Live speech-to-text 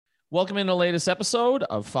Welcome in the latest episode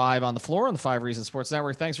of Five on the Floor on the Five Reasons Sports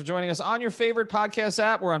Network. Thanks for joining us on your favorite podcast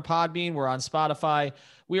app. We're on Podbean. We're on Spotify.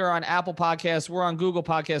 We are on Apple Podcasts. We're on Google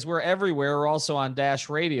Podcasts. We're everywhere. We're also on Dash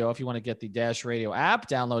Radio. If you want to get the Dash Radio app,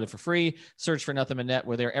 download it for free. Search for Nothing But Net.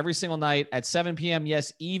 We're there every single night at 7 p.m.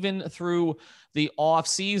 Yes, even through the off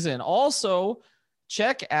season. Also,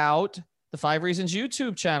 check out the Five Reasons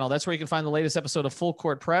YouTube channel. That's where you can find the latest episode of Full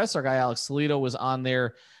Court Press. Our guy Alex Toledo was on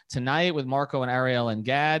there tonight with Marco and Ariel and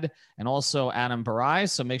Gad, and also Adam Barai.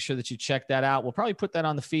 So make sure that you check that out. We'll probably put that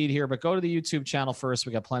on the feed here, but go to the YouTube channel first.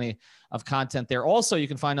 We got plenty of content there. Also, you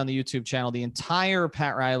can find on the YouTube channel the entire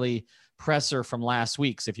Pat Riley presser from last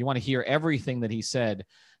week. So if you want to hear everything that he said,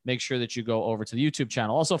 make sure that you go over to the YouTube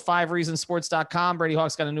channel. Also, fivereasonsports.com. Brady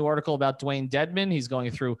Hawk's got a new article about Dwayne Dedman. He's going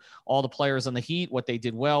through all the players on the Heat, what they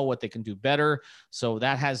did well, what they can do better. So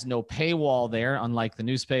that has no paywall there, unlike the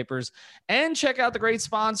newspapers. And check out the great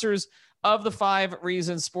sponsors of the Five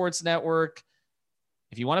Reasons Sports Network.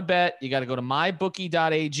 If you want to bet, you got to go to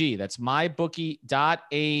mybookie.ag. That's mybookie.ag.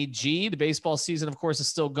 The baseball season, of course, is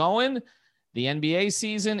still going. The NBA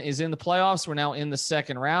season is in the playoffs. We're now in the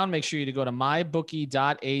second round. Make sure you go to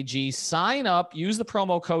mybookie.ag. Sign up. Use the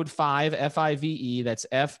promo code 5, F-I-V-E. That's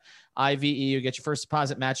F-I-V-E. You get your first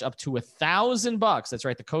deposit match up to $1,000. That's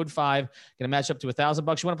right. The code 5. Get a match up to $1,000. You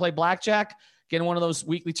want to play blackjack? Get in one of those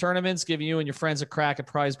weekly tournaments, giving you and your friends a crack at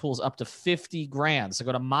prize pools up to $50,000. So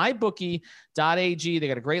go to mybookie.ag. They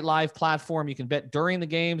got a great live platform. You can bet during the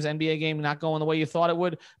games, NBA game not going the way you thought it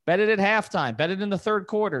would. Bet it at halftime. Bet it in the third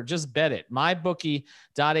quarter. Just bet it.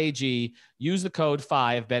 Mybookie.ag. Use the code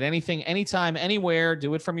 5. Bet anything, anytime, anywhere.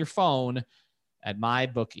 Do it from your phone at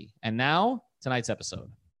MyBookie. And now, tonight's episode.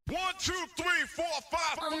 1, 2, 3, 4,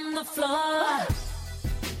 5 on the floor.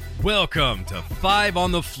 Welcome to Five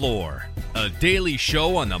on the Floor, a daily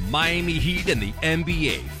show on the Miami Heat and the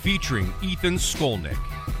NBA featuring Ethan Skolnick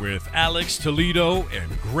with Alex Toledo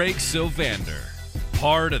and Greg Sylvander,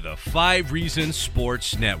 part of the Five Reasons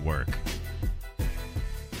Sports Network.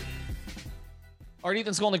 All right,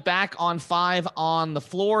 Ethan Skolnick back on Five on the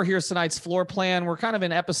Floor. Here's tonight's floor plan. We're kind of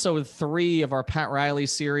in episode 3 of our Pat Riley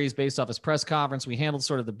series based off his press conference. We handled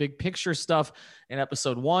sort of the big picture stuff in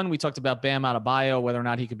episode 1. We talked about Bam Adebayo, whether or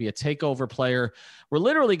not he could be a takeover player. We're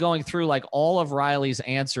literally going through like all of Riley's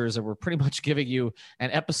answers, and we're pretty much giving you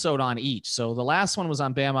an episode on each. So the last one was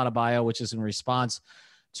on Bam Adebayo, which is in response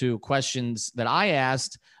to questions that I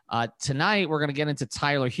asked. Tonight, we're going to get into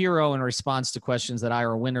Tyler Hero in response to questions that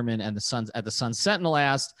Ira Winderman and the Sun Sentinel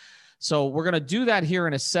asked. So we're going to do that here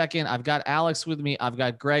in a second. I've got Alex with me. I've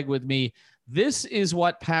got Greg with me. This is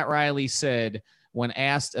what Pat Riley said when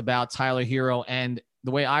asked about Tyler Hero and,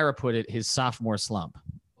 the way Ira put it, his sophomore slump.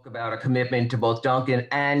 About a commitment to both Duncan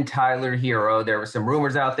and Tyler Hero. There were some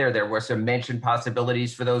rumors out there. There were some mentioned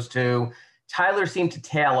possibilities for those two. Tyler seemed to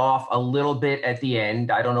tail off a little bit at the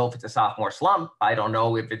end. I don't know if it's a sophomore slump. I don't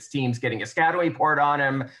know if it's teams getting a scouting report on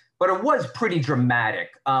him, but it was pretty dramatic.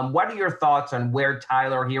 What are your thoughts on where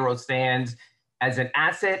Tyler Hero stands as an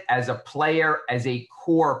asset, as a player, as a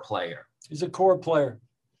core player? He's a core player.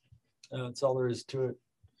 That's all there is to it.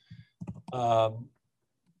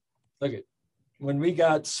 Look at when we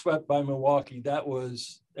got swept by Milwaukee, that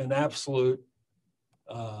was an absolute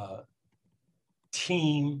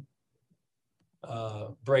team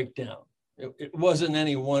breakdown. It wasn't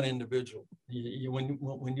any one individual.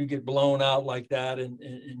 When you get blown out like that and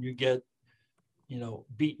you get,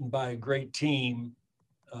 beaten by a great team,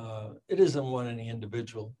 it isn't any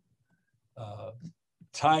individual.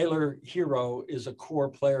 Tyler Hero is a core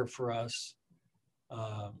player for us.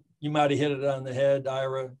 You might have hit it on the head,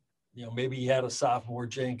 Ira. Maybe he had a sophomore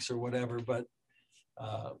jinx or whatever, but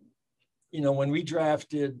when we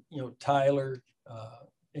drafted, Tyler,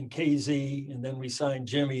 and KZ, and then we signed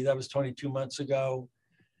Jimmy. That was 22 months ago.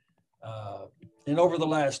 And over the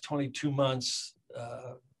last 22 months,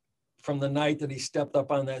 from the night that he stepped up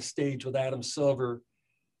on that stage with Adam Silver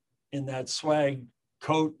in that swag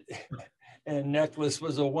coat and necklace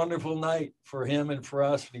was a wonderful night for him and for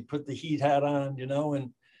us. And he put the Heat hat on,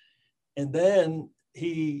 and then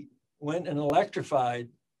he went and electrified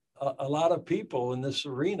a lot of people in this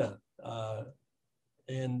arena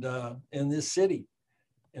and in this city,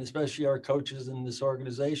 and especially our coaches in this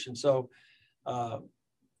organization. So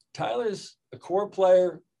Tyler's a core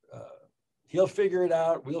player. He'll figure it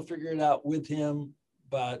out. We'll figure it out with him.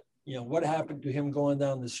 But, what happened to him going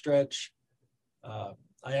down the stretch? I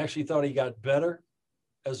actually thought he got better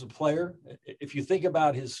as a player. If you think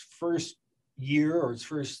about his first year or his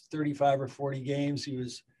first 35 or 40 games, he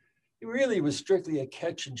really was strictly a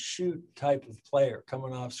catch and shoot type of player,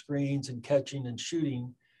 coming off screens and catching and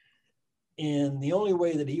shooting. And the only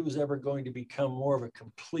way that he was ever going to become more of a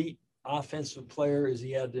complete offensive player is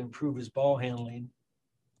he had to improve his ball handling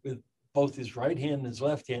with both his right hand and his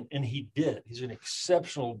left hand. And he did. He's an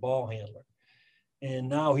exceptional ball handler. And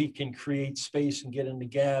now he can create space and get into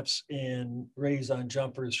gaps and raise on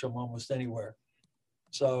jumpers from almost anywhere.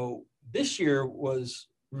 So this year was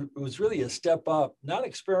really a step up, not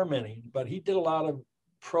experimenting, but he did a lot of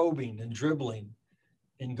probing and dribbling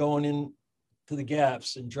and going in to the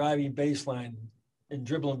gaps and driving baseline and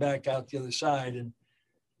dribbling back out the other side. And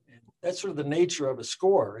that's sort of the nature of a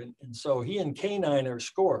scorer. And so he and K9 are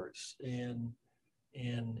scorers, and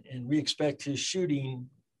we expect his shooting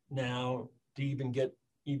now to even get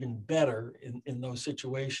even better in those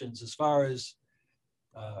situations. As far as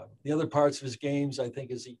the other parts of his games, I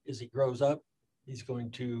think as he grows up, he's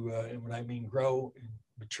going to, and when I mean grow in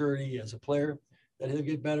maturity as a player, that he'll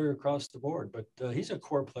get better across the board. But he's a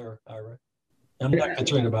core player, Ira. I'm not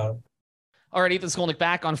concerned about him. All right, Ethan Skolnick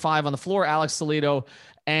back on 5 on the floor, Alex Toledo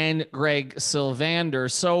and Greg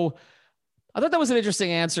Sylvander. So I thought that was an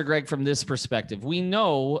interesting answer, Greg, from this perspective. We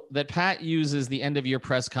know that Pat uses the end-of-year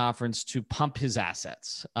press conference to pump his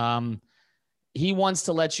assets. He wants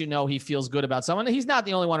to let you know he feels good about someone. He's not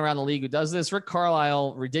the only one around the league who does this. Rick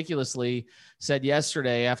Carlisle ridiculously said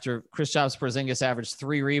yesterday, after Kristaps Porzingis averaged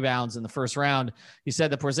 3 rebounds in the first round, he said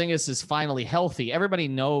that Porzingis is finally healthy. Everybody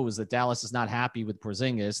knows that Dallas is not happy with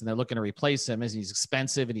Porzingis, and they're looking to replace him as he's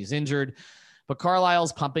expensive and he's injured. But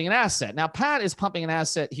Carlisle's pumping an asset. Now, Pat is pumping an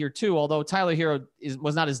asset here too, although Tyler Hero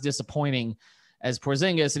was not as disappointing as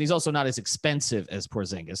Porzingis, and he's also not as expensive as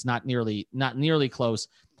Porzingis, not nearly close.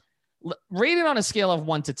 Rated on a scale of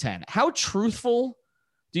 1 to 10, how truthful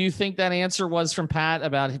do you think that answer was from Pat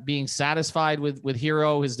about being satisfied with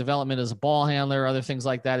Hero, his development as a ball handler, other things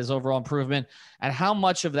like that, his overall improvement, and how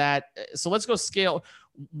much of that? So let's go scale.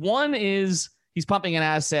 1 is he's pumping an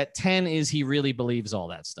asset. 10 is he really believes all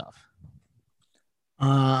that stuff.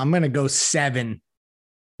 I'm going to go 7,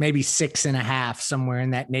 maybe 6.5, somewhere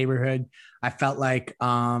in that neighborhood. I felt like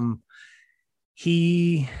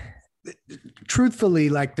truthfully,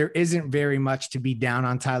 like there isn't very much to be down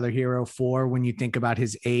on Tyler Hero for when you think about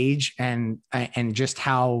his age and just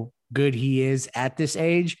how good he is at this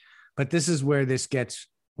age. But this is where this gets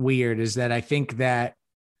weird, is that I think that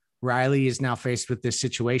Riley is now faced with this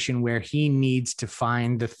situation where he needs to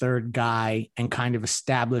find the third guy and kind of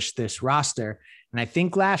establish this roster. And I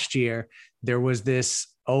think last year there was this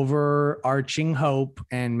overarching hope,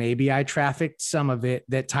 and maybe I trafficked some of it,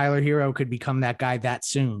 that Tyler Hero could become that guy that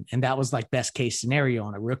soon. And that was like best case scenario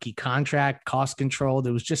on a rookie contract, cost controlled.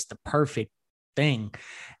 It was just the perfect thing.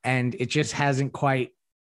 And it just hasn't quite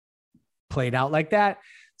played out like that.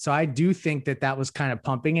 So I do think that was kind of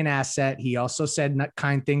pumping an asset. He also said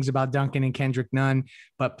kind things about Duncan and Kendrick Nunn,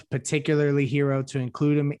 but particularly Hero, to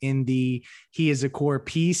include him in he is a core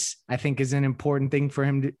piece, I think is an important thing for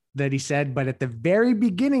him that he said. But at the very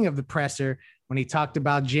beginning of the presser, when he talked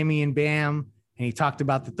about Jimmy and Bam, and he talked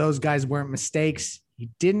about that those guys weren't mistakes, he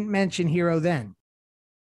didn't mention Hero then.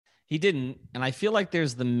 He didn't. And I feel like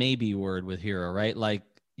there's the maybe word with Hero, right? Like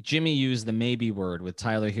Jimmy used the maybe word with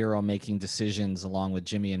Tyler Hero making decisions along with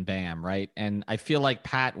Jimmy and Bam, right? And I feel like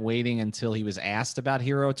Pat waiting until he was asked about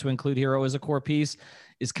Hero to include Hero as a core piece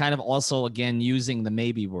is kind of also, again, using the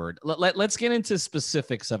maybe word. Let's get into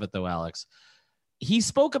specifics of it, though, Alex. He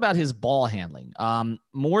spoke about his ball handling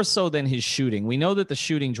more so than his shooting. We know that the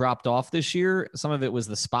shooting dropped off this year. Some of it was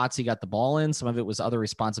the spots he got the ball in. Some of it was other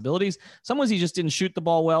responsibilities. Some was he just didn't shoot the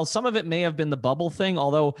ball well. Some of it may have been the bubble thing,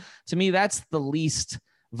 although to me, that's the least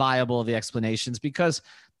viable of the explanations, because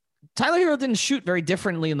Tyler Hero didn't shoot very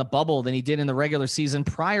differently in the bubble than he did in the regular season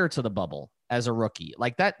prior to the bubble as a rookie.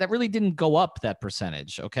 Like that really didn't go up, that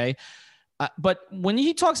percentage. Okay. But when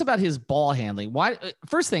he talks about his ball handling,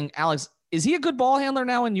 first thing, Alex, is he a good ball handler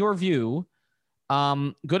now in your view?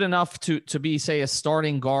 Good enough to be, say, a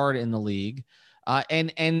starting guard in the league?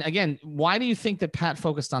 And again, why do you think that Pat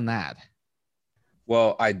focused on that?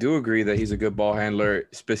 Well, I do agree that he's a good ball handler,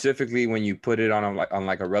 specifically when you put it on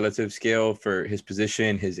a relative scale for his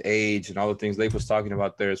position, his age, and all the things Leif was talking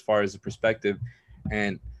about there as far as the perspective.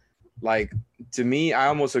 And like, to me, I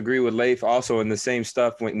almost agree with Leif also in the same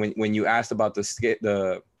stuff when you asked about the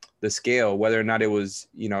scale, whether or not it was,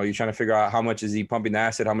 you're trying to figure out how much is he pumping the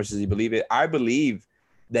asset, how much does he believe it. I believe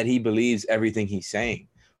that he believes everything he's saying,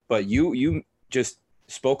 but you just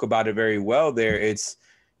spoke about it very well there. It's,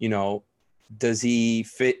 does he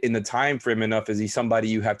fit in the time frame enough? Is he somebody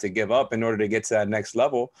you have to give up in order to get to that next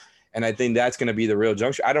level? And I think that's going to be the real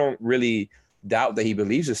juncture. I don't really doubt that he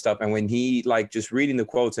believes this stuff. And when he, like, just reading the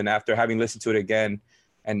quotes and after having listened to it again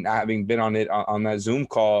and having been on it on that Zoom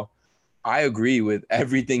call, I agree with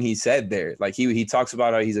everything he said there. Like he talks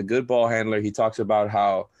about how he's a good ball handler. He talks about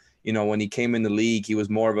how, when he came in the league, he was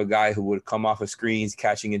more of a guy who would come off of screens,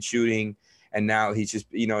 catching and shooting. And now he's just,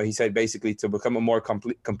 he said basically to become a more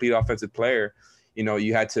complete offensive player,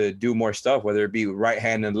 you had to do more stuff, whether it be right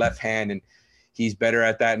hand and left hand. And he's better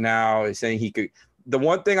at that now. He's saying he could. The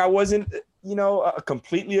one thing I wasn't,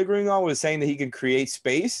 completely agreeing on was saying that he can create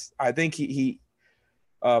space. I think he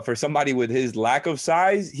for somebody with his lack of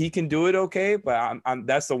size, he can do it okay. But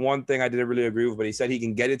that's the one thing I didn't really agree with. But he said he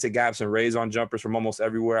can get into gaps and raise on jumpers from almost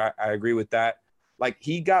everywhere. I agree with that. Like,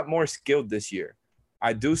 he got more skilled this year.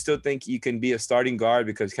 I do still think he can be a starting guard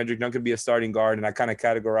because Kendrick Nunn can be a starting guard. And I kind of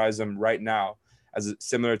categorize them right now as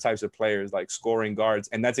similar types of players, like scoring guards.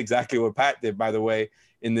 And that's exactly what Pat did, by the way,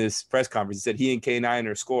 in this press conference. He said he and K9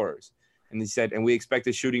 are scorers. And he said, and we expect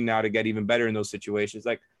his shooting now to get even better in those situations.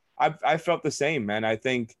 Like, I felt the same, man. I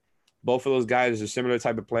think both of those guys are similar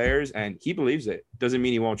type of players, and he believes it. Doesn't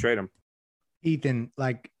mean he won't trade him. Ethan,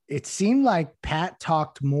 like, it seemed like Pat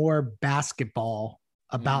talked more basketball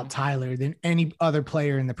about Tyler than any other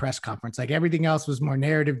player in the press conference. Like, everything else was more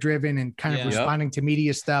narrative driven and kind of responding to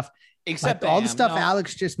media stuff. Except like, all the stuff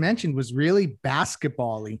Alex just mentioned was really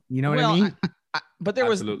basketball-y. You know what I mean? But there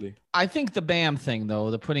Absolutely. was, I think the Bam thing,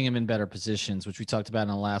 though, the putting him in better positions, which we talked about in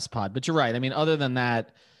the last pod. But you're right. I mean, other than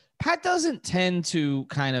that, Pat doesn't tend to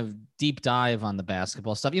kind of deep dive on the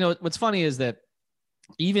basketball stuff. What's funny is that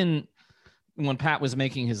even when Pat was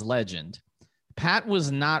making his legend, Pat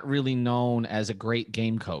was not really known as a great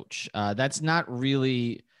game coach. That's not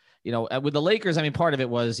really, with the Lakers. I mean, part of it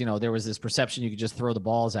was, there was this perception you could just throw the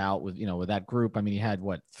balls out with, with that group. I mean, he had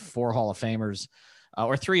 4 Hall of Famers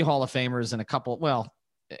or 3 Hall of Famers and a couple,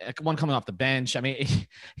 one coming off the bench. I mean,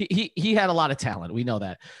 he had a lot of talent. We know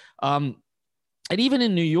that. And even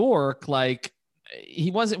in New York, like,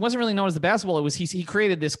 he wasn't really known as the basketball. It was, he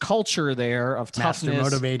created this culture there of toughness,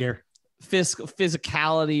 master motivator,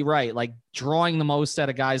 physicality, right? Like, drawing the most out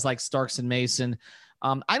of guys like Starks and Mason.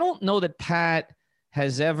 I don't know that Pat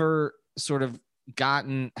has ever sort of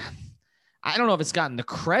gotten, I don't know if it's gotten the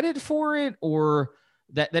credit for it or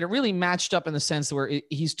that it really matched up in the sense where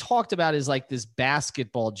he's talked about as like this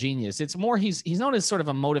basketball genius. It's more, he's known as sort of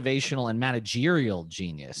a motivational and managerial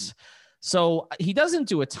genius. So he doesn't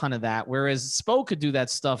do a ton of that, whereas Spo could do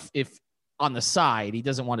that stuff if on the side. He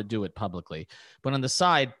doesn't want to do it publicly, but on the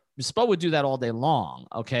side, Spo would do that all day long.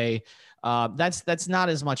 Okay, that's not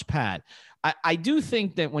as much Pat. I do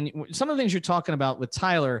think that when some of the things you're talking about with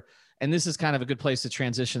Tyler, and this is kind of a good place to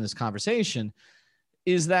transition this conversation,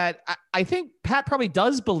 is that I think Pat probably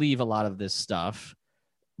does believe a lot of this stuff,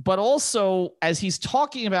 but also as he's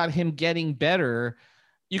talking about him getting better,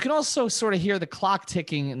 you can also sort of hear the clock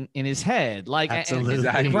ticking in his head. Like,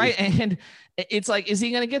 absolutely. Right. And it's like, is he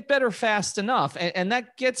going to get better fast enough? And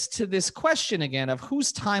that gets to this question again of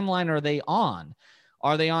whose timeline are they on?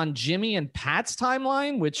 Are they on Jimmy and Pat's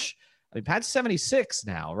timeline, which, I mean, Pat's 76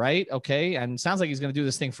 now, right? Okay. And sounds like he's going to do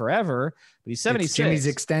this thing forever, but he's 76. It's Jimmy's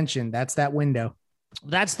extension. That's that window.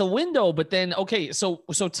 That's the window. But then, okay, so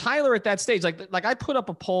Tyler at that stage, like I put up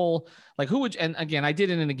a poll, like who would, and again, I did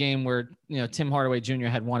it in a game where, Tim Hardaway Jr.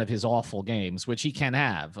 had one of his awful games, which he can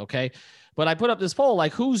have. Okay. But I put up this poll,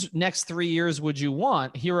 like, whose next 3 years would you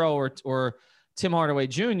want, Hero or Tim Hardaway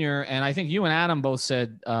Jr.? And I think you and Adam both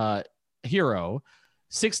said Hero.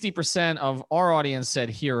 60% of our audience said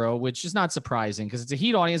Hero, which is not surprising because it's a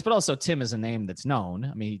Heat audience, but also Tim is a name that's known.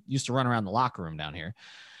 I mean, he used to run around the locker room down here.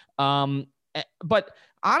 But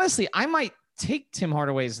honestly, I might take Tim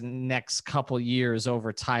Hardaway's next couple years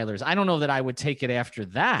over Tyler's. I don't know that I would take it after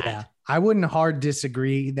that. Yeah, I wouldn't hard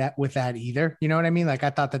disagree with that either. You know what I mean? Like, I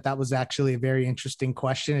thought that was actually a very interesting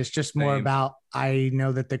question. It's just more about, I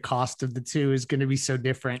know that the cost of the two is going to be so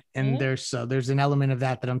different. And there's an element of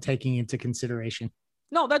that I'm taking into consideration.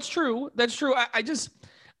 No, that's true. That's true. I just,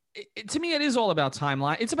 to me, it is all about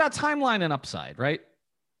timeline. It's about timeline and upside, right?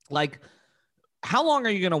 Like, how long are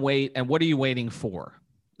you going to wait and what are you waiting for?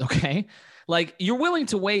 Okay. Like, you're willing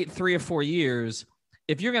to wait 3 or 4 years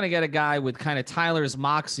if you're going to get a guy with kind of Tyler's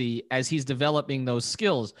moxie as he's developing those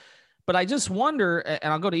skills. But I just wonder,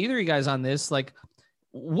 and I'll go to either of you guys on this, like,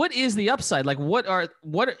 what is the upside? Like,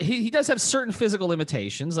 he does have certain physical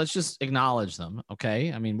limitations. Let's just acknowledge them.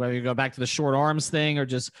 Okay. I mean, whether you go back to the short arms thing or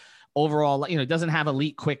just overall, he doesn't have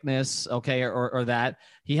elite quickness. Okay. Or that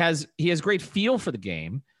he has great feel for the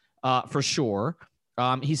game. For sure.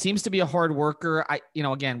 He seems to be a hard worker.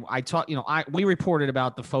 We reported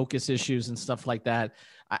about the focus issues and stuff like that.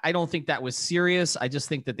 I don't think that was serious. I just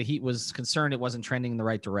think that the Heat was concerned it wasn't trending in the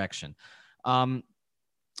right direction.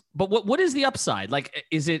 But what is the upside? Like,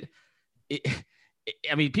 is it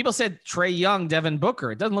I mean, people said Trae Young, Devin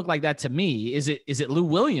Booker. It doesn't look like that to me. Is it Lou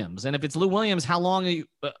Williams? And if it's Lou Williams, how long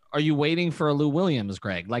are you waiting for a Lou Williams,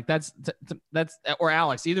 Greg? Like that's or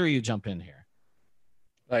Alex, either of you jump in here.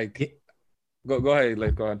 Like, go ahead.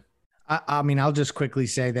 Like, go ahead. I mean, I'll just quickly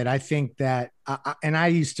say that I think that, and I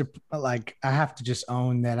used to like, I have to just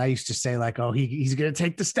own that. I used to say like, oh, he's going to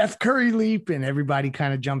take the Steph Curry leap. And everybody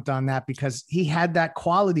kind of jumped on that because he had that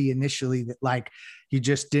quality initially that like, you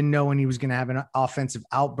just didn't know when he was going to have an offensive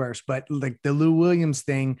outburst. But like the Lou Williams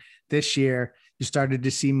thing this year, you started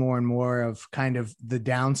to see more and more of kind of the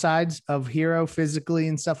downsides of Hero physically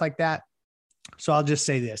and stuff like that. So I'll just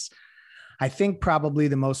say this. I think probably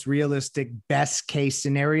the most realistic best case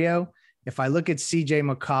scenario, if I look at CJ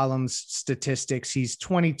McCollum's statistics, he's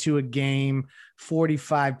 22 a game,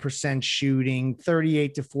 45% shooting,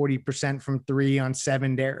 38 to 40% from 3 on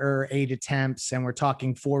 7 or 8 attempts. And we're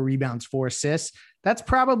talking 4 rebounds, 4 assists. That's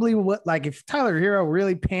probably what, like, if Tyler Hero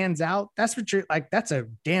really pans out, that's what you're like, that's a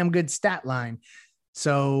damn good stat line.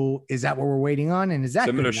 So is that what we're waiting on? And is that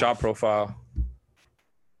similar shot profile?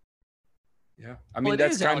 Yeah. I mean,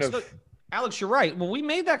 that's kind of. Alex, you're right. Well, we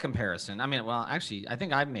made that comparison. I mean, well, actually, I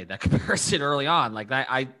think I made that comparison early on. Like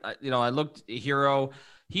I looked Hero.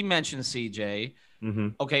 He mentioned CJ. Mm-hmm.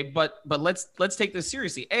 Okay, but let's take this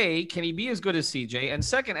seriously. A, can he be as good as CJ? And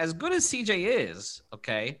second, as good as CJ is,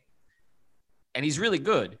 okay, and he's really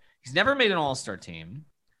good. He's never made an All-Star team.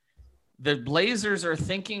 The Blazers are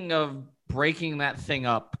thinking of breaking that thing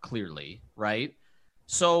up clearly, right?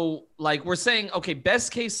 So, like, we're saying, okay,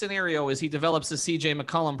 best case scenario is he develops a CJ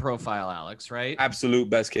McCollum profile, Alex, right? Absolute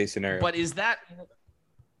best case scenario. But is that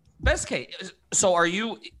best case? So,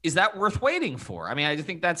 is that worth waiting for? I mean, I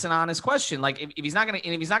think that's an honest question. Like, if he's not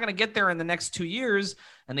gonna get there in the next 2 years,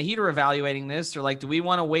 and the Heat are evaluating this, or like, do we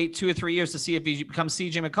want to wait 2 or 3 years to see if he becomes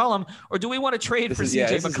CJ McCollum, or do we want to trade for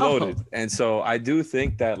CJ McCollum? And so I do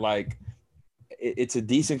think that like it's a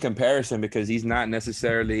decent comparison because he's not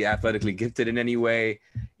necessarily athletically gifted in any way.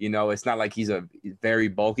 You know, it's not like he's a very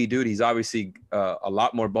bulky dude. He's obviously a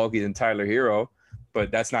lot more bulky than Tyler Hero, but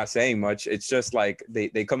that's not saying much. It's just like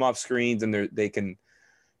they come off screens and they can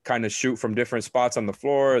kind of shoot from different spots on the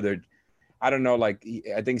floor. I don't know, like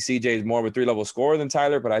I think CJ is more of a 3-level scorer than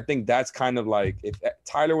Tyler, but I think that's kind of like if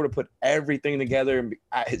Tyler were to put everything together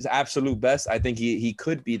at his absolute best, I think he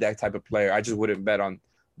could be that type of player. I just wouldn't bet on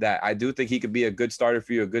that. I do think he could be a good starter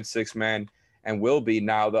for you, a good 6 man, and will be.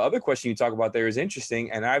 Now, the other question you talk about there is interesting,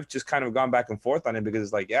 and I've just kind of gone back and forth on it because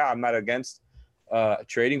it's like, yeah, I'm not against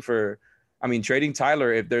trading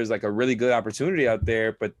Tyler if there's like a really good opportunity out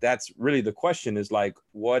there, but that's really the question is like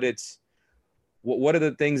what are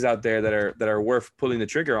the things out there that are worth pulling the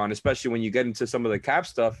trigger on, especially when you get into some of the cap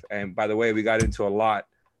stuff. And by the way, we got into a lot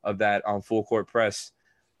of that on Full Court Press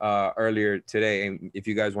earlier today, and if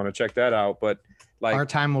you guys want to check that out, but like our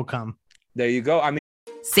time will come. There you go. I mean,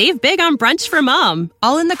 save big on brunch for mom,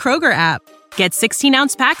 all in the Kroger app. Get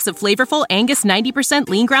 16-ounce packs of flavorful Angus 90%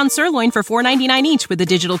 lean ground sirloin for $4.99 each with a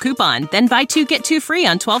digital coupon. Then buy 2, get 2 free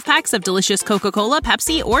on 12 packs of delicious Coca-Cola,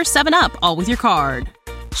 Pepsi, or 7-Up, all with your card.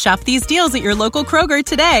 Shop these deals at your local Kroger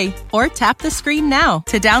today, or tap the screen now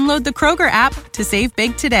to download the Kroger app to save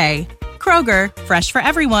big today. Kroger, fresh for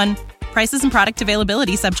everyone. Prices and product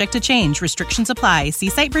availability subject to change. Restrictions apply. See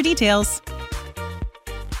site for details.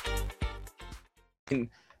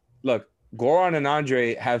 Look, Goran and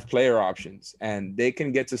Andre have player options, and they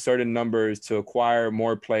can get to certain numbers to acquire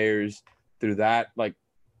more players through that. Like,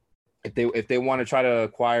 if they want to try to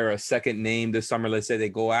acquire a second name this summer, let's say they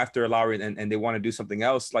go after Lowry and they want to do something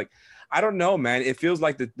else. Like, I don't know, man. It feels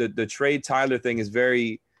like the trade Tyler thing is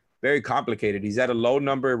very, very complicated. He's at a low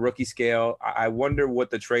number rookie scale. I wonder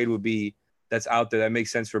what the trade would be that's out there that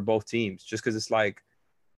makes sense for both teams, just because it's like,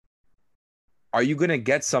 are you going to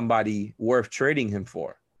get somebody worth trading him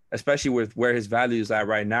for, especially with where his value is at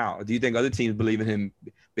right now? Do you think other teams believe in him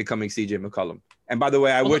becoming CJ McCollum? And by the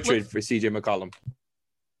way, I would trade for CJ McCollum.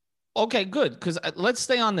 Okay, good. Because let's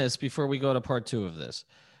stay on this before we go to part 2 of this.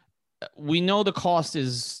 We know the cost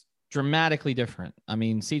is dramatically different. I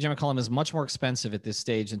mean, CJ McCollum is much more expensive at this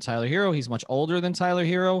stage than Tyler Hero. He's much older than Tyler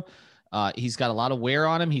Hero. He's got a lot of wear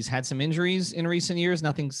on him. He's had some injuries in recent years.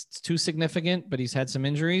 Nothing too significant, but he's had some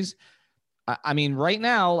injuries. I mean, right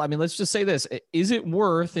now, let's just say this. Is it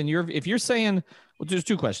worth, if you're saying, well, there's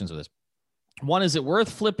 2 questions with this. One, is it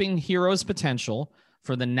worth flipping Hero's potential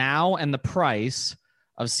for the now and the price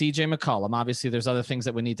of CJ McCollum? Obviously, there's other things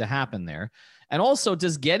that would need to happen there. And also,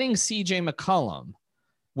 does getting CJ McCollum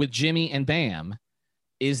with Jimmy and Bam,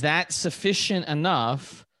 is that sufficient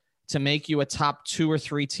enough to make you a top 2 or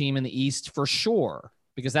 3 team in the East for sure?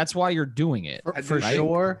 because that's why you're doing it. For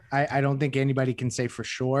sure. I don't think anybody can say for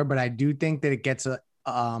sure, but I do think that it gets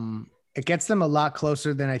them a lot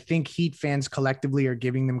closer than I think Heat fans collectively are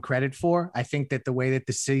giving them credit for. I think that the way that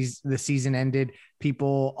the season ended,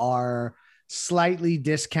 people are slightly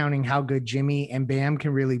discounting how good Jimmy and Bam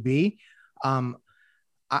can really be.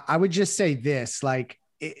 I would just say this, like,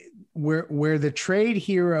 where the trade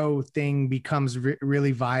hero thing becomes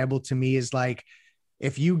really viable to me is like,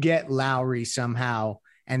 if you get Lowry somehow,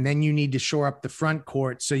 and then you need to shore up the front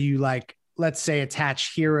court. So you, like, let's say,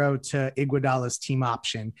 attach Hero to Iguodala's team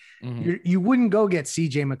option. Mm-hmm. You wouldn't go get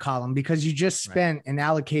CJ McCollum because you just spent and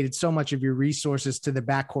allocated so much of your resources to the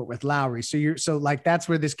backcourt with Lowry. So like, that's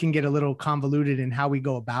where this can get a little convoluted in how we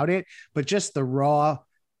go about it. But just the raw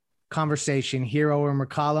conversation, Hero or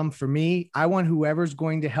McCollum, for me, I want whoever's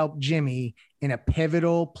going to help Jimmy in a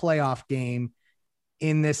pivotal playoff game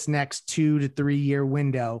in this next 2 to 3 year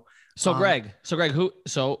window. So Greg,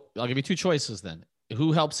 so I'll give you two choices then.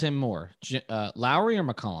 Who helps him more, Lowry or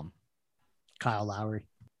McCollum? Kyle Lowry.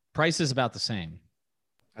 Price is about the same.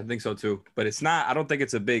 I think so too, but it's not. I don't think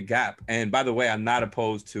it's a big gap. And by the way, I'm not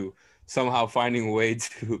opposed to somehow finding a way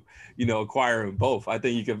to, acquire them both. I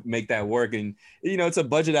think you could make that work. And, it's a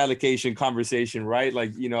budget allocation conversation, right?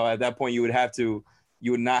 Like, at that point you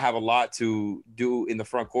would not have a lot to do in the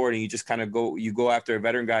front court, and you just kind of go after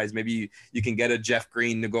veteran guys. Maybe you can get a Jeff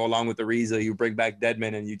Green to go along with Ariza. You bring back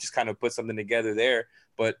Dedmon, and you just kind of put something together there.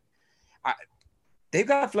 But they've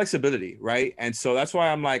got flexibility, right? And so that's why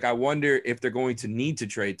I'm like, I wonder if they're going to need to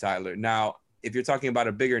trade Tyler. Now, if you're talking about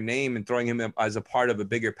a bigger name and throwing him as a part of a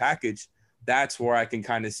bigger package, that's where I can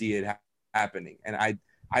kind of see it happening. And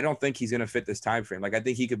I don't think he's going to fit this time frame. Like, I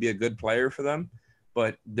think he could be a good player for them,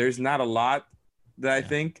 but there's not a lot that I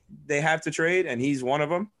think they have to trade, and he's one of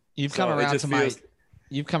them. You've come around to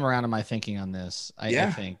my thinking on this.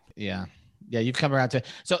 I think, you've come around to.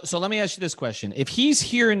 So let me ask you this question: if he's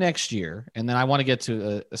here next year, and then I want to get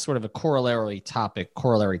to a sort of a corollary topic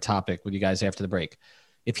with you guys after the break.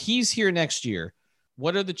 If he's here next year,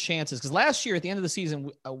 what are the chances? Because last year at the end of the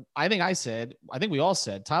season, I think we all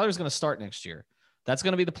said Tyler's going to start next year. That's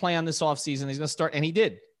going to be the plan this offseason. He's going to start, and he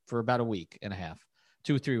did for about a week and a half,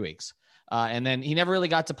 2 or 3 weeks. And then he never really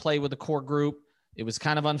got to play with the core group. It was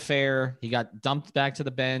kind of unfair. He got dumped back to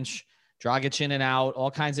the bench, Dragic in and out,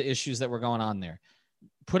 all kinds of issues that were going on there.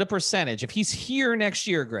 Put a percentage. If he's here next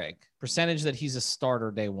year, Greg, percentage that he's a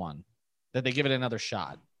starter day one, that they give it another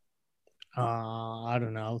shot. I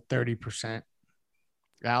don't know, 30%.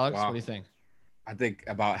 Alex, What do you think? I think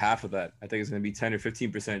about half of that. I think it's going to be 10 or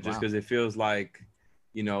 15% just because it feels like,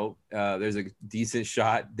 there's a decent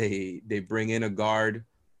shot. They bring in a guard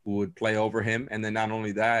who would play over him. And then not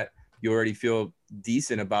only that, you already feel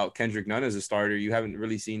decent about Kendrick Nunn as a starter. You haven't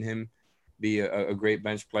really seen him be a great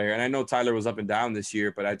bench player. And I know Tyler was up and down this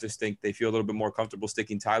year, but I just think they feel a little bit more comfortable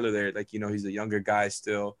sticking Tyler there. Like, he's a younger guy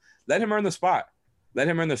still. Let him earn the spot.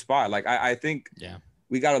 Like, I think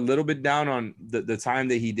we got a little bit down on the time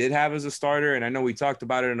that he did have as a starter. And I know we talked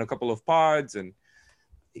about it in a couple of pods, and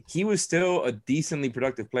he was still a decently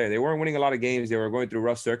productive player. They weren't winning a lot of games. They were going through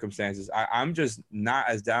rough circumstances. I'm just not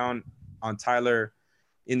as down on Tyler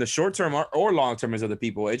in the short term or long term as other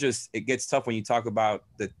people. It gets tough when you talk about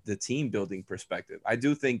the team building perspective. I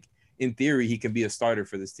do think in theory he can be a starter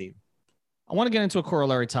for this team. I want to get into a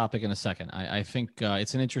corollary topic in a second. I think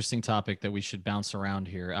it's an interesting topic that we should bounce around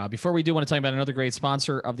here. Before we do, want to talk about another great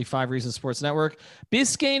sponsor of the 5 Reasons Sports Network,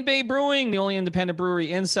 Biscayne Bay Brewing, the only independent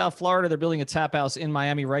brewery in South Florida. They're building a tap house in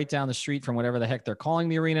Miami right down the street from whatever the heck they're calling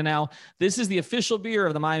the arena now. This is the official beer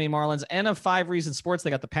of the Miami Marlins and of 5 Reasons Sports. They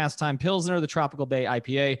got the Pastime Pilsner, the Tropical Bay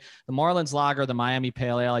IPA, the Marlins Lager, the Miami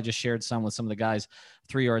Pale Ale. I just shared some with some of the guys,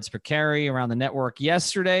 3 yards per carry around the network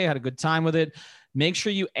yesterday. Had a good time with it. Make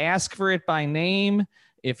sure you ask for it by name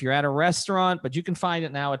if you're at a restaurant, but you can find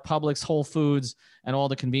it now at Publix, Whole Foods, and all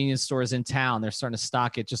the convenience stores in town. They're starting to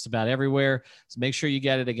stock it just about everywhere. So make sure you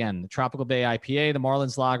get it again. The Tropical Bay IPA, the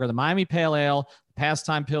Marlins Lager, the Miami Pale Ale, the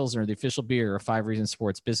Pastime Pilsner, the official beer of 5 Reasons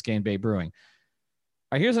Sports, Biscayne Bay Brewing.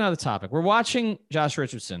 All right, here's another topic. We're watching Josh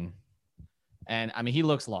Richardson, and he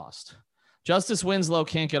looks lost. Justice Winslow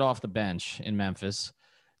can't get off the bench in Memphis.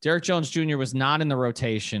 Derek Jones Jr. was not in the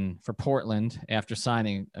rotation for Portland after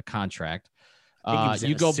signing a contract.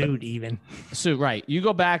 You go suit, right? You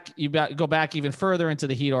go back even further into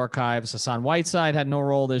the Heat archives. Hassan Whiteside had no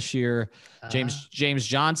role this year. James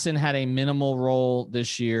Johnson had a minimal role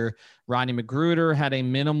this year. Rodney McGruder had a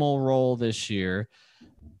minimal role this year.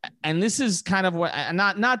 And this is kind of what,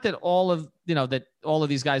 not that all of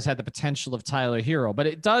these guys had the potential of Tyler Hero, but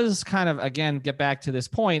it does kind of, again, get back to this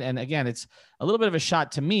point. And again, it's a little bit of a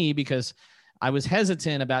shot to me because I was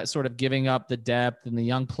hesitant about sort of giving up the depth and the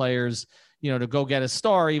young players, to go get a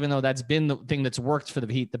star, even though that's been the thing that's worked for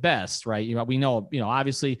the Heat the best, right? We know,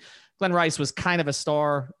 obviously Glenn Rice was kind of a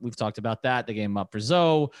star. We've talked about that. They gave him up for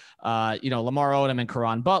Zoe, Lamar Odom and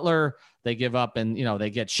Caron Butler. They give up and, they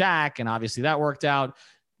get Shaq, and obviously that worked out.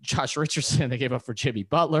 Josh Richardson, they gave up for Jimmy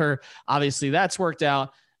Butler. Obviously that's worked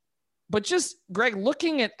out. But just, Greg,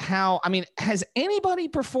 looking at has anybody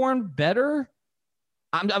performed better?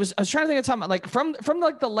 I was trying to think of time, like from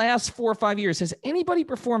like the last 4 or 5 years, has anybody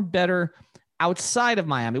performed better outside of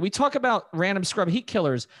Miami? We talk about random scrub Heat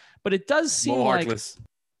killers, but it does seem like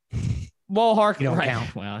Mo Harkless, right?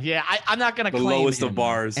 Count. Well, yeah, I'm not going to claim the lowest of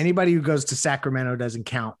bars. Anybody who goes to Sacramento doesn't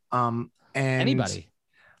count. And anybody,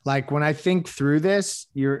 like when I think through this,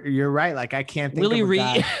 you're right. Like I can't think Willie of a Reed.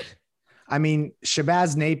 guy. I mean,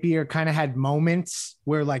 Shabazz Napier kind of had moments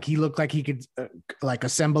where like he looked like he could like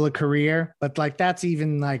assemble a career, but like that's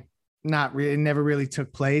even like not really, it never really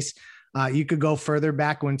took place. You could go further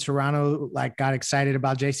back when Toronto like got excited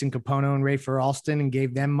about Jason Kapono and Rafer Alston and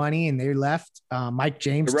gave them money and they left. Mike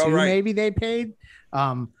James too, maybe they paid.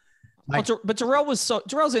 But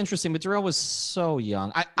Darrell's interesting, but Darrell was so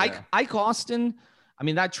young. Ike Austin. I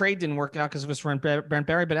mean, that trade didn't work out because it was for Brent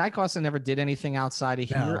Barry, but Ike Austin never did anything outside of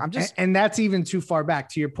here. No. And that's even too far back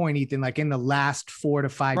to your point, Ethan. Like in the last 4 to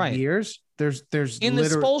 5 years, there's in the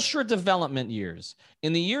Spoelstra development years,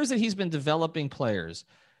 in the years that he's been developing players.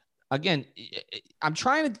 Again, I'm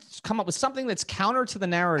trying to come up with something that's counter to the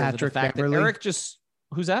narrative. Patrick of the fact Beverly. That Eric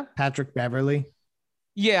who's that? Patrick Beverly.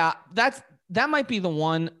 Yeah, that might be the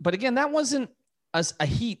one. But again, that wasn't a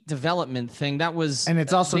Heat development thing. That was, and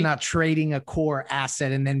it's also not trading a core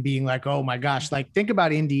asset and then being like, oh my gosh, like think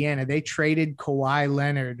about Indiana. They traded Kawhi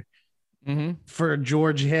Leonard for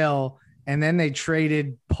George Hill, and then they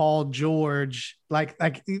traded Paul George. Like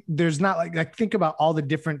there's not like think about all the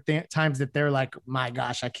different times that they're like, my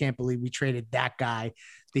gosh, I can't believe we traded that guy.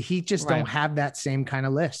 The Heat just don't have that same kind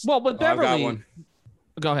of list. Well, but Beverly,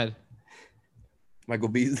 go ahead. Michael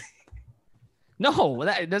Beasley. No,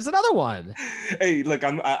 there's another one. Hey, look,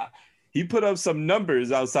 he put up some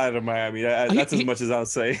numbers outside of Miami. That's as much as I'll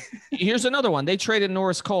say. Here's another one. They traded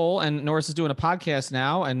Norris Cole, and Norris is doing a podcast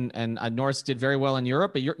now, and Norris did very well in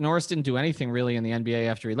Europe, but Norris didn't do anything really in the NBA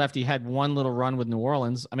after he left. He had one little run with New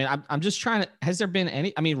Orleans. I mean, I'm just trying to. Has there been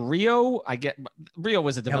any? I mean, Rio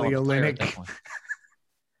was a developed player at that point.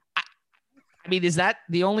 I mean, is that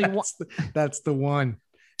the only one? That's the one,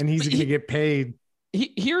 and he's going to get paid.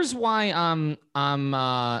 Here's why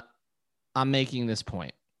I'm making this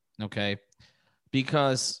point, okay?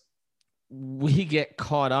 Because we get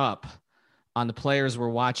caught up on the players we're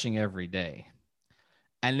watching every day,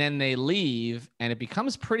 and then they leave, and it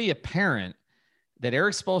becomes pretty apparent that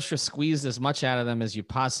Eric Spoelstra squeezed as much out of them as you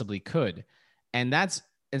possibly could, and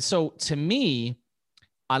so to me,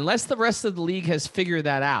 unless the rest of the league has figured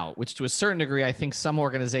that out, which to a certain degree I think some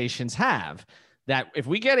organizations have. That if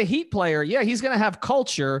we get a Heat player, yeah, he's going to have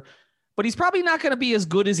culture, but he's probably not going to be as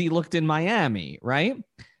good as he looked in Miami, right?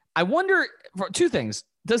 I wonder for two things.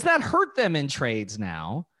 Does that hurt them in trades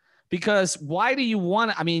now? Because why do you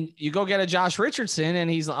want – I mean, you go get a Josh Richardson, and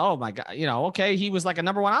he's like, oh, my God, okay, he was like a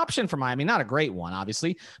number one option for Miami. Not a great one,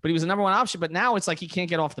 obviously, but he was a number one option. But now it's like he can't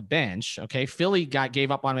get off the bench, okay? Philly gave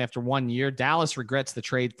up on him after 1 year. Dallas regrets the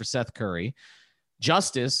trade for Seth Curry.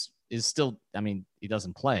 Justice – is still, I mean, he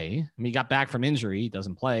doesn't play. I mean, he got back from injury. He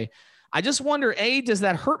doesn't play. I just wonder, does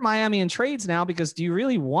that hurt Miami in trades now? Because do you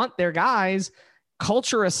really want their guys,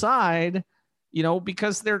 culture aside,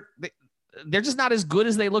 because they're just not as good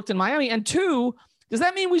as they looked in Miami? And two, does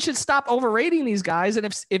that mean we should stop overrating these guys? And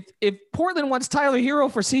if Portland wants Tyler Hero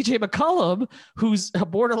for CJ McCollum, who's a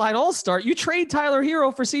borderline all-star, you trade Tyler Hero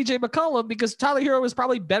for CJ McCollum because Tyler Hero is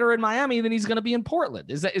probably better in Miami than he's going to be in Portland.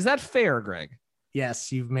 Is that fair, Greg?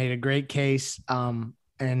 Yes, you've made a great case. And,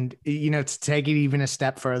 to take it even a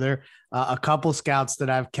step further, a couple scouts that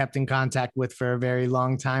I've kept in contact with for a very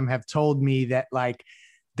long time have told me that, like,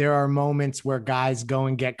 there are moments where guys go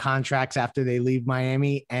and get contracts after they leave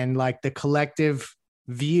Miami. And, like, the collective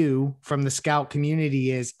view from the scout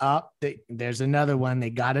community is there's another one. They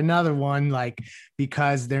got another one, like,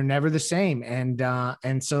 because they're never the same.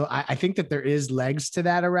 And so I think that there is legs to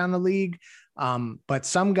that around the league. But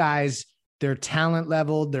some guys, their talent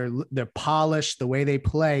level, their polish, the way they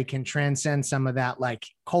play can transcend some of that like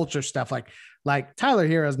culture stuff. Like Tyler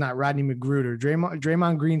Hero is not Rodney McGruder.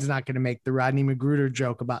 Draymond Green's not going to make the Rodney McGruder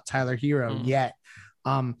joke about Tyler Hero yet.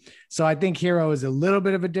 So I think Hero is a little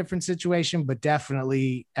bit of a different situation, but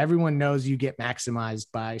definitely everyone knows you get maximized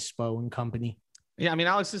by Spo and company. Yeah. I mean,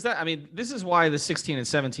 Alex, this is why the 16 and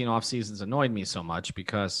 17 off seasons annoyed me so much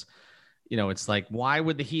because it's like, why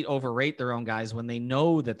would the Heat overrate their own guys when they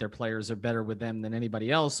know that their players are better with them than anybody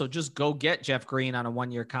else? So just go get Jeff Green on a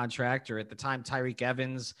 1-year contract, or at the time, Tyreek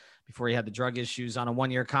Evans, before he had the drug issues, on a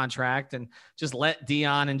 1-year contract, and just let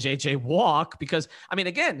Dion and JJ walk. Because, I mean,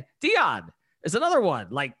 again, Dion is another one.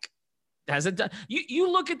 Like, has it done? You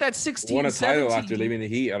look at that 16, won a title 17 after leaving the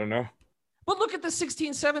Heat. I don't know. But look at the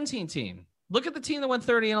 16-17 team. Look at the team that went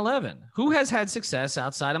 30-11. Who has had success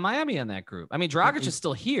outside of Miami in that group? I mean, Dragic is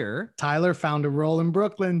still here. Tyler found a role in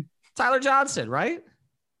Brooklyn. Tyler Johnson, right?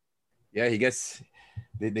 Yeah, he gets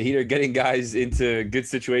the Heat are getting guys into good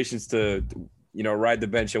situations to, ride the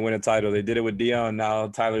bench and win a title. They did it with Dion. Now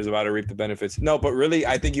Tyler's about to reap the benefits. No, but really,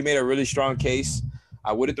 I think you made a really strong case.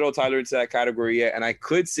 I wouldn't throw Tyler into that category yet, and I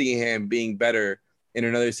could see him being better in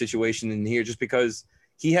another situation in here just because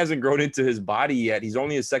he hasn't grown into his body yet. He's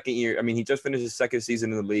only his second year. I mean, he just finished his second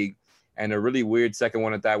season in the league, and a really weird second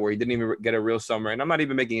one at that, where he didn't even get a real summer. And I'm not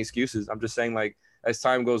even making excuses. I'm just saying, like, as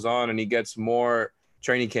time goes on and he gets more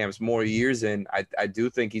training camps, more years in, I do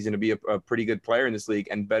think he's going to be a pretty good player in this league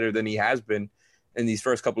and better than he has been in these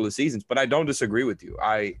first couple of seasons. But I don't disagree with you.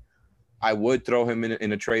 I would throw him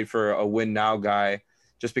in a trade for a win now guy,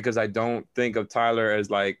 just because I don't think of Tyler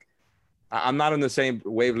as, like, I'm not on the same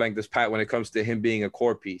wavelength as Pat when it comes to him being a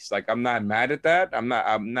core piece. Like, I'm not mad at that. I'm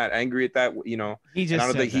not angry at that. He just and I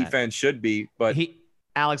don't think Heat fans should be, but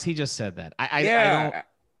Alex, he just said that.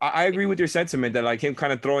 I agree with your sentiment that, like, him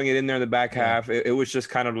kind of throwing it in there in the back half, it was just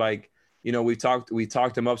kind of like, we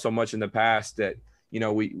talked him up so much in the past that, you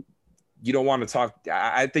don't want to talk.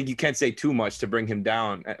 I think you can't say too much to bring him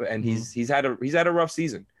down. And he's had a rough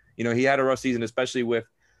season. He had a rough season, especially with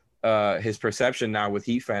his perception now with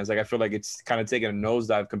Heat fans. Like, I feel like it's kind of taken a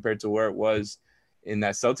nosedive compared to where it was in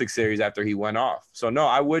that Celtics series after he went off. So no,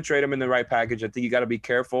 I would trade him in the right package. I think you got to be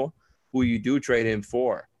careful who you do trade him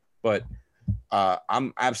for, but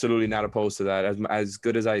I'm absolutely not opposed to that, as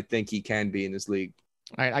good as I think he can be in this league.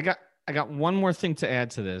 All right. I got one more thing to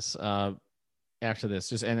add to this. After this,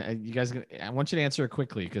 just you guys, I want you to answer it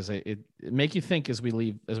quickly because it make you think as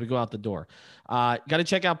we go out the door. Got to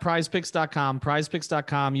check out prizepicks.com,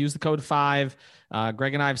 prizepicks.com. Use the code 5.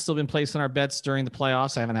 Greg and I have still been placing our bets during the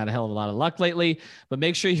playoffs. I haven't had a hell of a lot of luck lately, but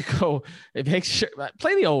make sure you play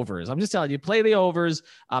the overs. I'm just telling you, play the overs,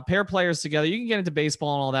 pair players together. You can get into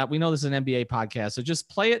baseball and all that. We know this is an NBA podcast, so just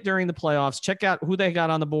play it during the playoffs. Check out who they got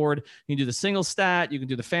on the board. You can do the single stat. You can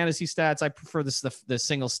do the fantasy stats. I prefer the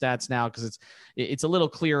single stats now because it's a little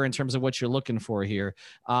clearer in terms of what you're looking for here.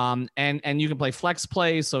 And you can play flex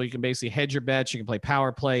play, so you can basically hedge your bets. You can play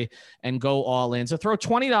power play and go all in. So throw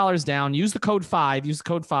 $20 down. Use the code 5. Use the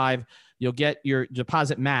code 5. You'll get your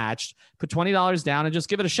deposit matched. Put $20 down and just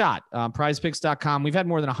give it a shot. Prizepicks.com. We've had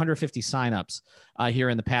more than 150 signups here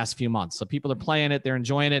in the past few months. So people are playing it. They're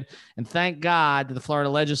enjoying it. And thank God that the Florida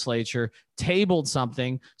legislature tabled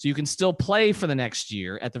something so you can still play for the next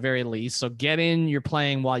year at the very least. So get in your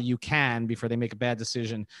playing while you can before they make a bad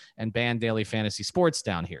decision and ban daily fantasy sports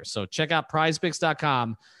down here. So check out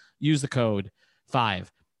prizepicks.com. Use the code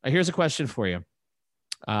 5. Here's a question for you.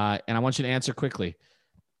 And I want you to answer quickly.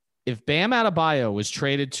 If Bam Adebayo was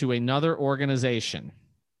traded to another organization,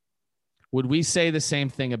 would we say the same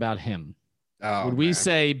thing about him? Would we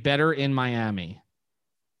say better in Miami?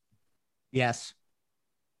 Yes.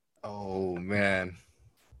 Oh, man.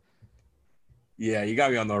 Yeah, you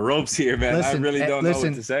got me on the ropes here, man. I really don't know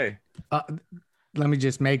what to say. Let me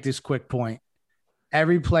just make this quick point.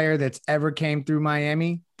 Every player that's ever came through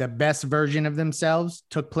Miami, the best version of themselves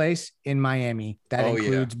took place in Miami. That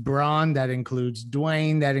includes Braun, that includes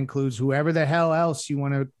Dwayne, that includes whoever the hell else you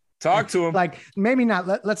want to talk to him. Like, maybe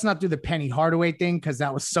not. Let's not do the Penny Hardaway thing because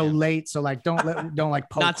that was so late. So like, don't like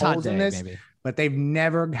poke holes in this. Maybe. But they've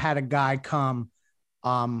never had a guy come.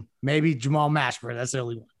 Maybe Jamal Mashburn. That's the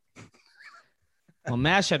only one. Well,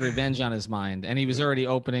 Mash had revenge on his mind, and he was already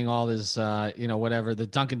opening all his, whatever, the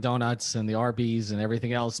Dunkin' Donuts and the Arby's and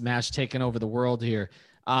everything else. Mash taking over the world here.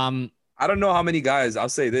 I don't know how many guys, I'll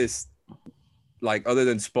say this, like, other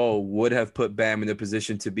than Spo, would have put Bam in a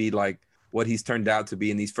position to be like what he's turned out to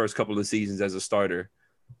be in these first couple of seasons as a starter.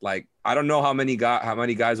 Like, I don't know how many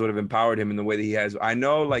guys would have empowered him in the way that he has. I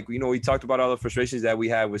know, like, we talked about all the frustrations that we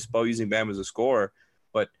have with Spo using Bam as a scorer,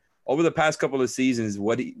 but over the past couple of seasons,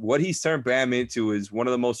 what he's turned Bam into is one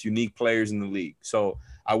of the most unique players in the league. So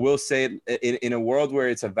I will say, in a world where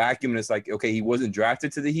it's a vacuum and it's like, okay, he wasn't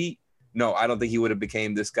drafted to the Heat. No, I don't think he would have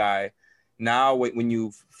became this guy. Now, when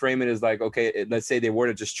you frame it as like, okay, let's say they were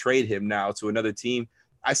to just trade him now to another team,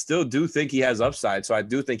 I still do think he has upside. So I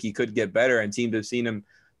do think he could get better, and teams have seen him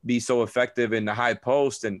be so effective in the high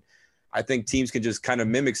post. And I think teams can just kind of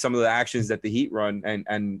mimic some of the actions that the Heat run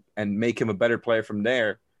and make him a better player from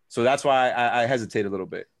there. So that's why I hesitate a little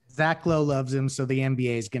bit. Zach Lowe loves him, so the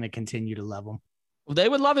NBA is going to continue to love him. Well, they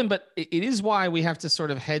would love him, but it is why we have to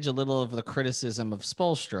sort of hedge a little of the criticism of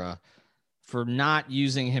Spoelstra for not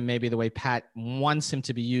using him maybe the way Pat wants him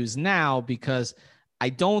to be used now, because I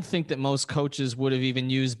don't think that most coaches would have even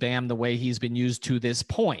used Bam the way he's been used to this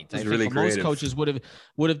point. I think really most coaches would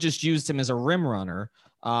have just used him as a rim runner.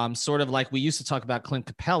 Sort of like we used to talk about Clint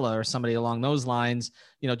Capella or somebody along those lines,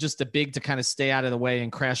 just a big to kind of stay out of the way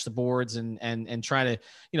and crash the boards and try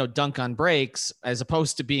to, dunk on breaks, as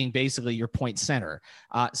opposed to being basically your point center.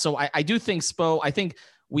 So I do think I think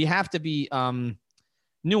we have to be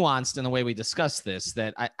nuanced in the way we discuss this,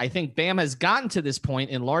 that I think Bam has gotten to this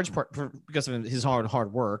point in large part because of his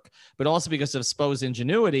hard work, but also because of Spo's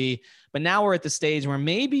ingenuity. But now we're at the stage where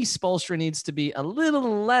maybe Spoelstra needs to be a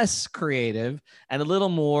little less creative and a little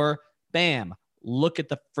more, Bam, look at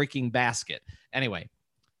the freaking basket. Anyway,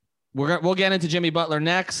 we'll get into Jimmy Butler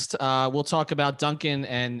next. We'll talk about Duncan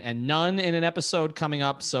and Nunn in an episode coming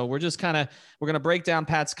up. So we're going to break down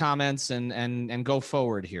Pat's comments and go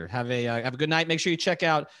forward here. Have a good night. Make sure you check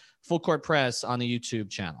out Full Court Press on the YouTube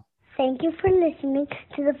channel. Thank you for listening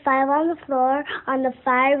to the 5 on the Floor on the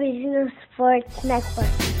 5 Regional Sports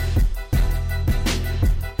Network.